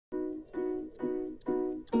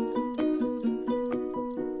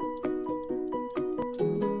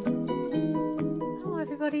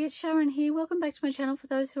everybody, it's Sharon here. Welcome back to my channel for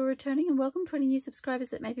those who are returning, and welcome to any new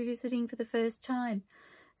subscribers that may be visiting for the first time.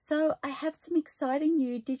 So I have some exciting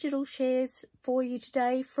new digital shares for you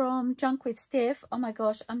today from Junk with Steph. Oh my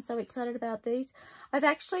gosh, I'm so excited about these. I've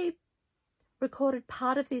actually recorded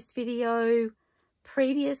part of this video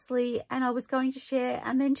previously and I was going to share,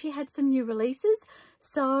 and then she had some new releases.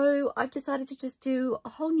 So I've decided to just do a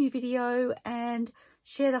whole new video and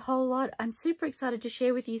share the whole lot. I'm super excited to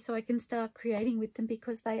share with you so I can start creating with them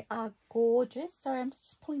because they are gorgeous. Sorry, I'm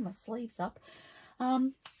just pulling my sleeves up.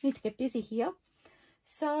 Need to get busy here.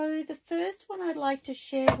 So the first one I'd like to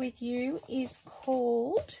share with you is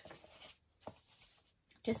called,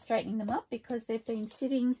 just straightening them up because they've been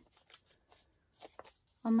sitting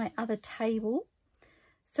on my other table.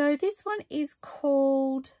 So this one is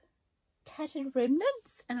called Tattered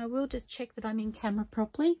Remnants, and I will just check that I'm in camera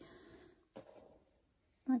properly.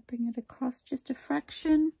 Might bring it across just a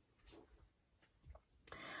fraction.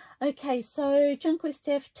 Okay, so Junk with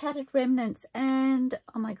Steph, Tattered Remnants, and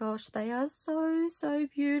oh my gosh, they are so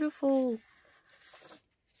beautiful.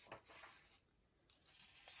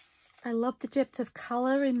 I love the depth of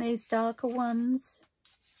colour in these darker ones.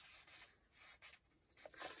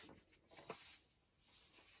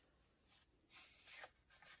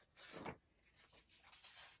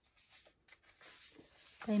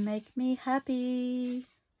 They make me happy.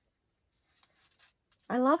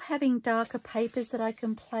 I love having darker papers that I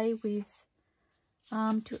can play with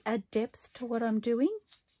to add depth to what I'm doing.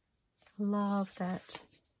 Love that.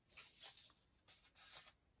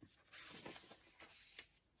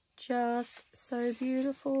 Just so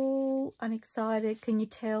beautiful. I'm excited. Can you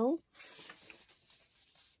tell?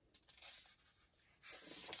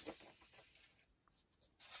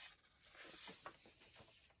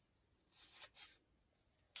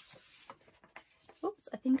 Oops,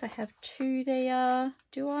 I think I have two there.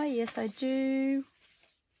 Do I? Yes, I do.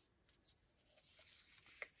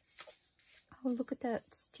 Oh, look at that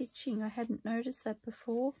stitching. I hadn't noticed that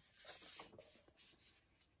before.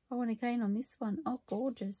 Oh, and again on this one. Oh,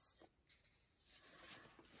 gorgeous.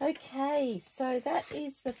 Okay, so that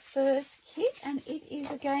is the first kit, and it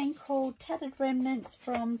is again called Tattered Remnants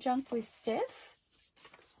from Junk with Steph.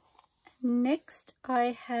 Next,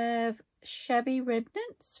 I have Shabby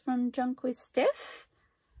Remnants from Junk with Steph.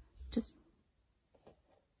 Just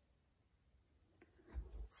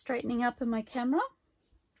straightening up in my camera.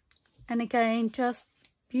 And again, just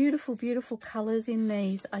beautiful colours in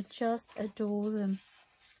these. I just adore them.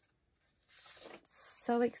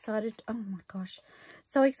 So excited. Oh my gosh.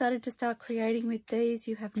 So excited to start creating with these.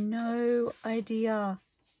 You have no idea.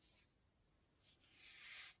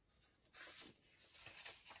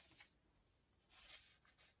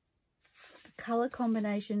 Color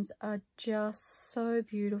combinations are just so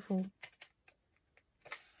beautiful.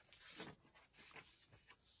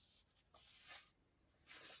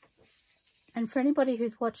 And for anybody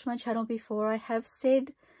who's watched my channel before, I have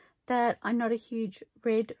said that I'm not a huge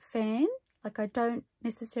red fan. Like, I don't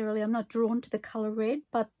necessarily, I'm not drawn to the color red,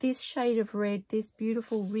 but this shade of red, this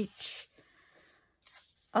beautiful rich,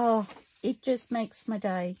 oh, it just makes my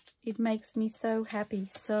day. It makes me so happy.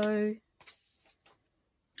 So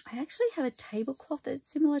I actually have a tablecloth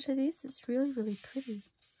that's similar to this. It's really pretty.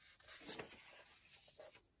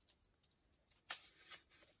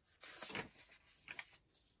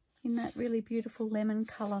 In that really beautiful lemon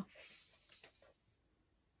colour.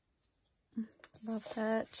 Love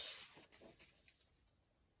that.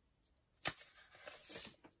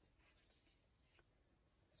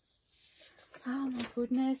 Oh my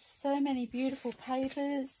goodness, so many beautiful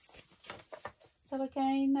papers. So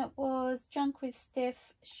again, that was Junk with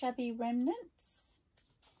Steph, Shabby Remnants.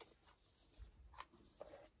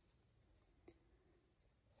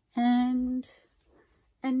 And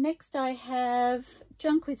next I have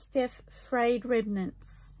Junk with Steph, Frayed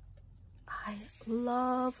Remnants. I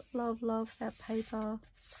love that paper.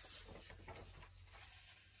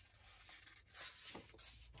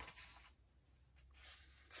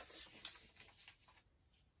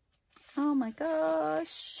 Oh my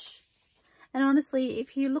gosh. And honestly,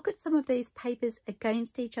 if you look at some of these papers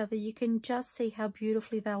against each other, you can just see how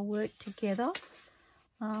beautifully they'll work together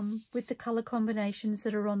with the colour combinations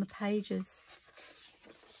that are on the pages.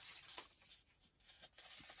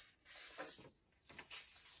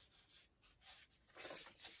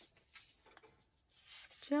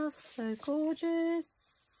 Just so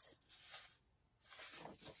gorgeous.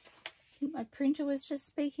 I think my printer was just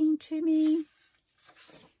speaking to me.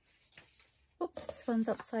 Oops, this one's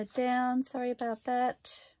upside down. Sorry about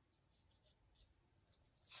that.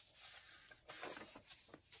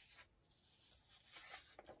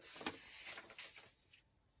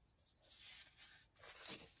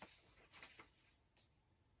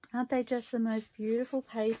 Aren't they just the most beautiful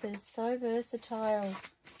papers? So versatile.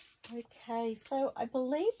 Okay, so I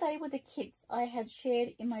believe they were the kits I had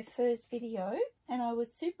shared in my first video, and I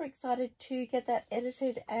was super excited to get that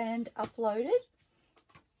edited and uploaded.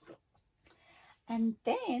 And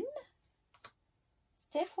then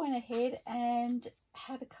Steph went ahead and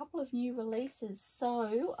had a couple of new releases,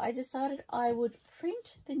 so I decided I would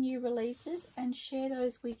print the new releases and share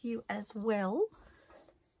those with you as well,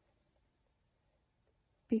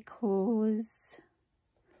 because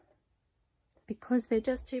they're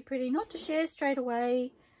just too pretty not to share straight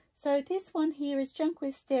away. So this one here is Junk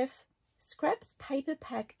with Steph Scraps Paper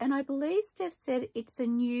Pack, and I believe Steph said it's a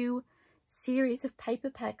new series of paper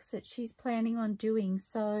packs that she's planning on doing.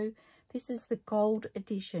 So this is the gold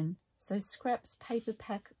edition. So Scraps Paper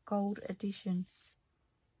Pack Gold Edition.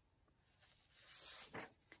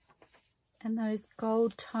 And those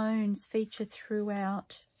gold tones feature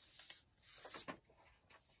throughout.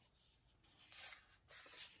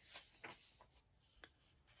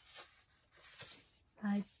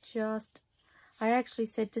 I actually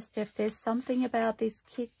said to Steph, there's something about this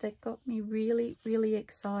kit that got me really, really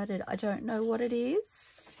excited. I don't know what it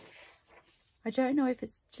is. I don't know if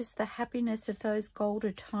it's just the happiness of those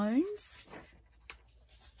golder tones.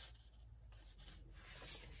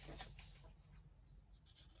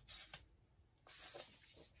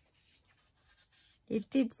 It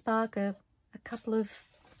did spark a couple of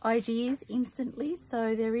ideas instantly,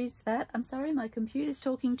 so there is that. I'm sorry, my computer's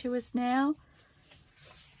talking to us now.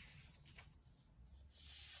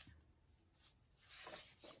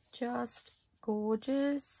 Just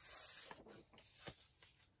gorgeous.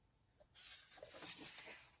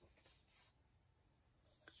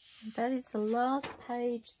 That is the last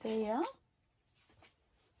page there.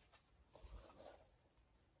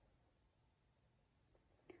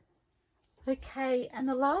 Okay, and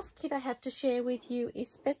the last kit I have to share with you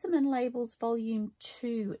is Specimen Labels Volume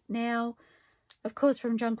 2. Now, of course,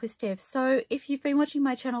 from Junk with Steph. So if you've been watching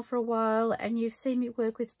my channel for a while and you've seen me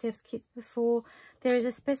work with Steph's kits before, there is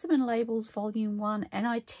a Specimen Labels Volume 1, and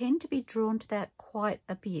I tend to be drawn to that quite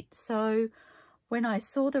a bit. So when I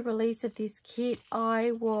saw the release of this kit,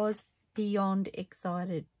 I was beyond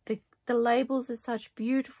excited. The labels are such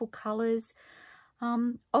beautiful colours,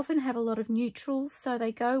 often have a lot of neutrals, so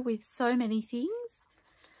they go with so many things.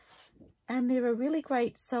 And they're a really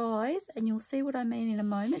great size, and you'll see what I mean in a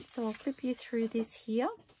moment. So I'll flip you through this here.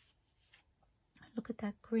 Look at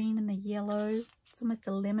that green and the yellow. It's almost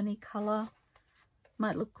a lemony colour.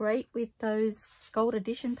 Might look great with those gold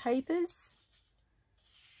edition papers.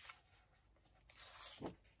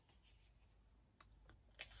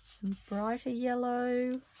 Some brighter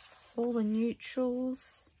yellow, all the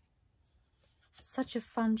neutrals. Such a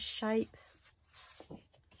fun shape.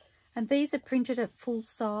 And these are printed at full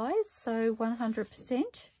size, so 100%.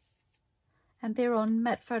 And they're on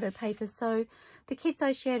matte photo paper. So the kits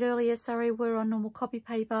I shared earlier, were on normal copy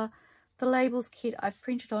paper. The labels kit I've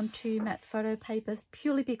printed onto matte photo paper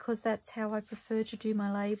purely because that's how I prefer to do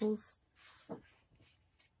my labels.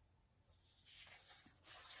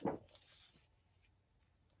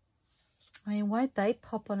 I mean, won't they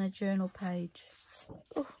pop on a journal page?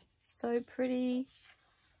 Oh, so pretty.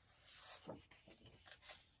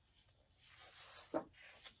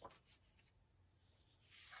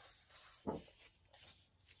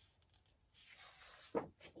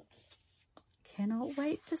 Cannot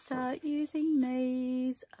wait to start using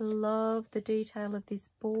these. I love the detail of this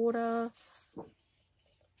border.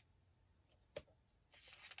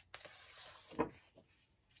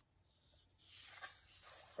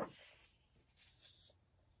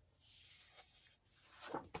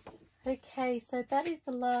 Okay, so that is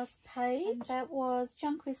the last page. And that was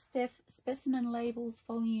Junk with Steph Specimen Labels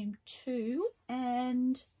Volume 2.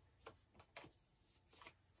 And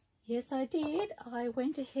yes, I did. I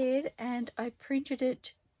went ahead and I printed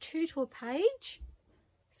it 2 to a page.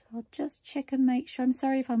 So I'll just check and make sure. I'm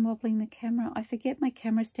sorry if I'm wobbling the camera. I forget my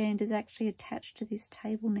camera stand is actually attached to this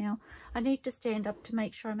table now. I need to stand up to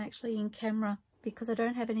make sure I'm actually in camera because I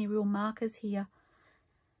don't have any real markers here.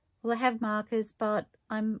 Well, I have markers, but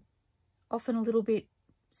I'm often a little bit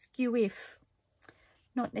skew-if,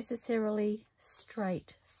 not necessarily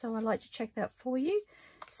straight. So I like to check that for you.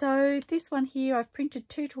 So this one here, I've printed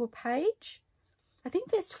 2 to a page. I think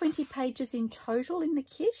there's 20 pages in total in the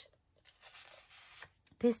kit.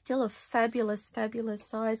 They're still a fabulous, fabulous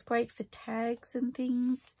size, great for tags and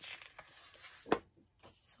things.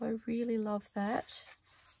 So I really love that.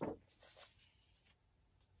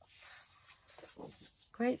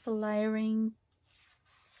 Great for layering.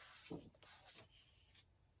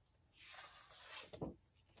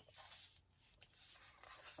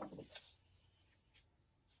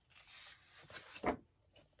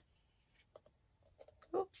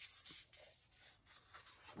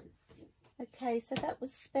 Okay, so that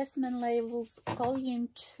was Specimen Labels Volume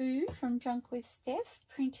 2 from JunkWithSteph,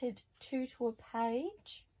 printed 2 to a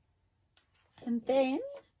page. And then,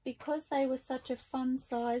 because they were such a fun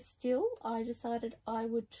size still, I decided I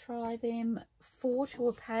would try them 4 to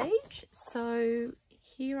a page. So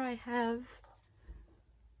here I have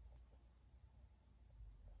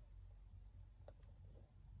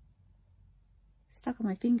stuck on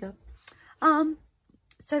my finger.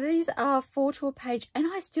 So these are 4 to a page, and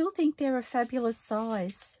I still think they're a fabulous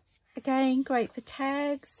size. Again, great for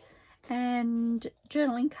tags and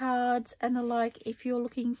journaling cards and the like, if you're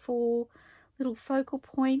looking for little focal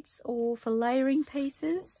points or for layering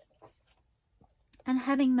pieces. And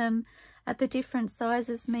having them at the different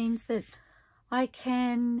sizes means that I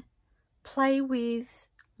can play with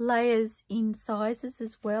layers in sizes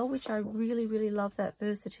as well, which I really, really love that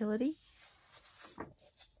versatility.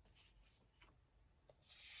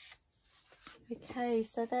 Okay,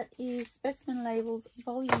 so that is Specimen Labels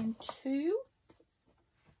Volume 2,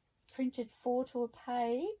 printed 4 to a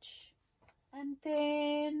page. And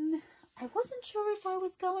then I wasn't sure if I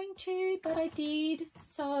was going to, but I did.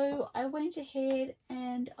 So I went ahead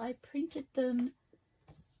and I printed them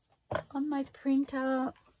on my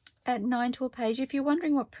printer at 9 to a page. If you're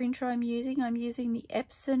wondering what printer I'm using the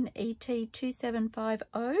Epson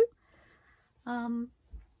ET2750.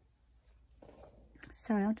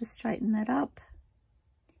 Sorry, I'll just straighten that up.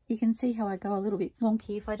 You can see how I go a little bit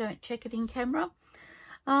wonky if I don't check it in camera.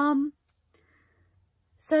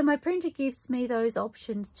 So my printer gives me those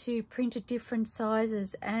options to print at different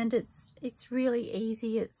sizes, and it's really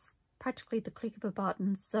easy. It's practically the click of a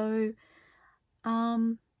button. So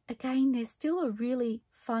again, they're still a really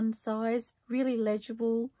fun size, really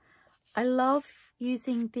legible. I love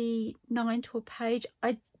using the 9 to a page.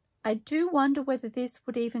 I do wonder whether this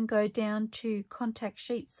would even go down to contact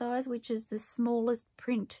sheet size, which is the smallest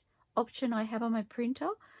print option I have on my printer.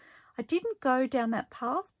 I didn't go down that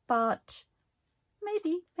path, but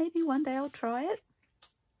maybe one day I'll try it.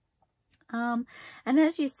 And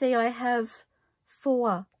as you see, I have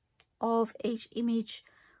 4 of each image.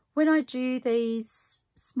 When I do these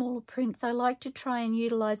smaller prints, I like to try and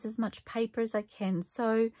utilize as much paper as I can.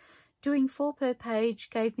 So doing 4 per page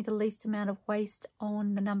gave me the least amount of waste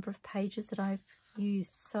on the number of pages that I've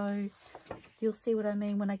used. So you'll see what I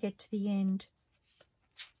mean when I get to the end.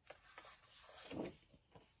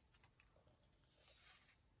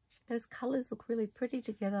 Those colours look really pretty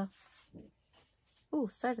together. Oh,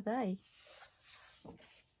 so do they.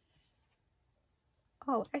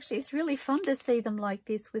 Oh, actually, it's really fun to see them like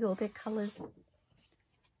this with all their colours.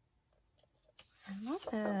 I love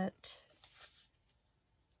that.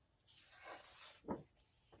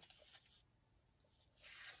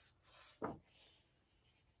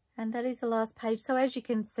 And that is the last page. So as you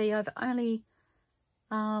can see, I've only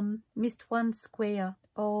missed 1 square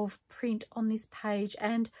of print on this page,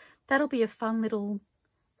 and that'll be a fun little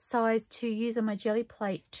size to use on my jelly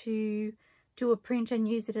plate to do a print and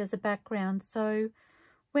use it as a background. So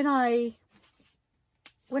when I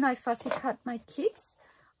fussy cut my kits,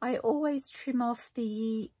 I always trim off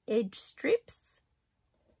the edge strips,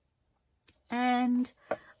 and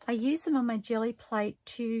I use them on my jelly plate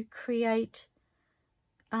to create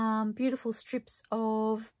beautiful strips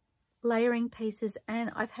of layering pieces, and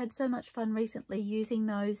I've had so much fun recently using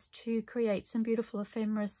those to create some beautiful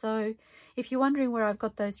ephemera. So if you're wondering where I've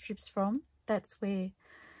got those strips from, that's where.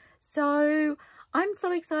 So I'm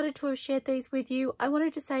so excited to have shared these with you. I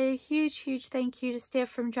wanted to say a huge thank you to Steph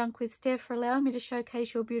from JunkWithSteph for allowing me to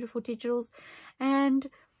showcase your beautiful digitals and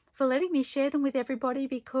for letting me share them with everybody,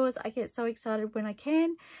 because I get so excited when I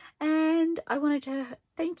can. And I wanted to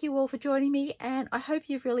thank you all for joining me, and I hope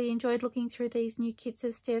you've really enjoyed looking through these new kits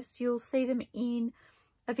of Steph's. You'll see them in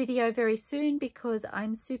a video very soon because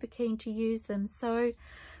I'm super keen to use them. So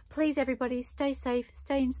please everybody, stay safe,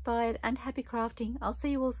 stay inspired, and happy crafting. I'll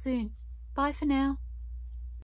see you all soon. Bye for now.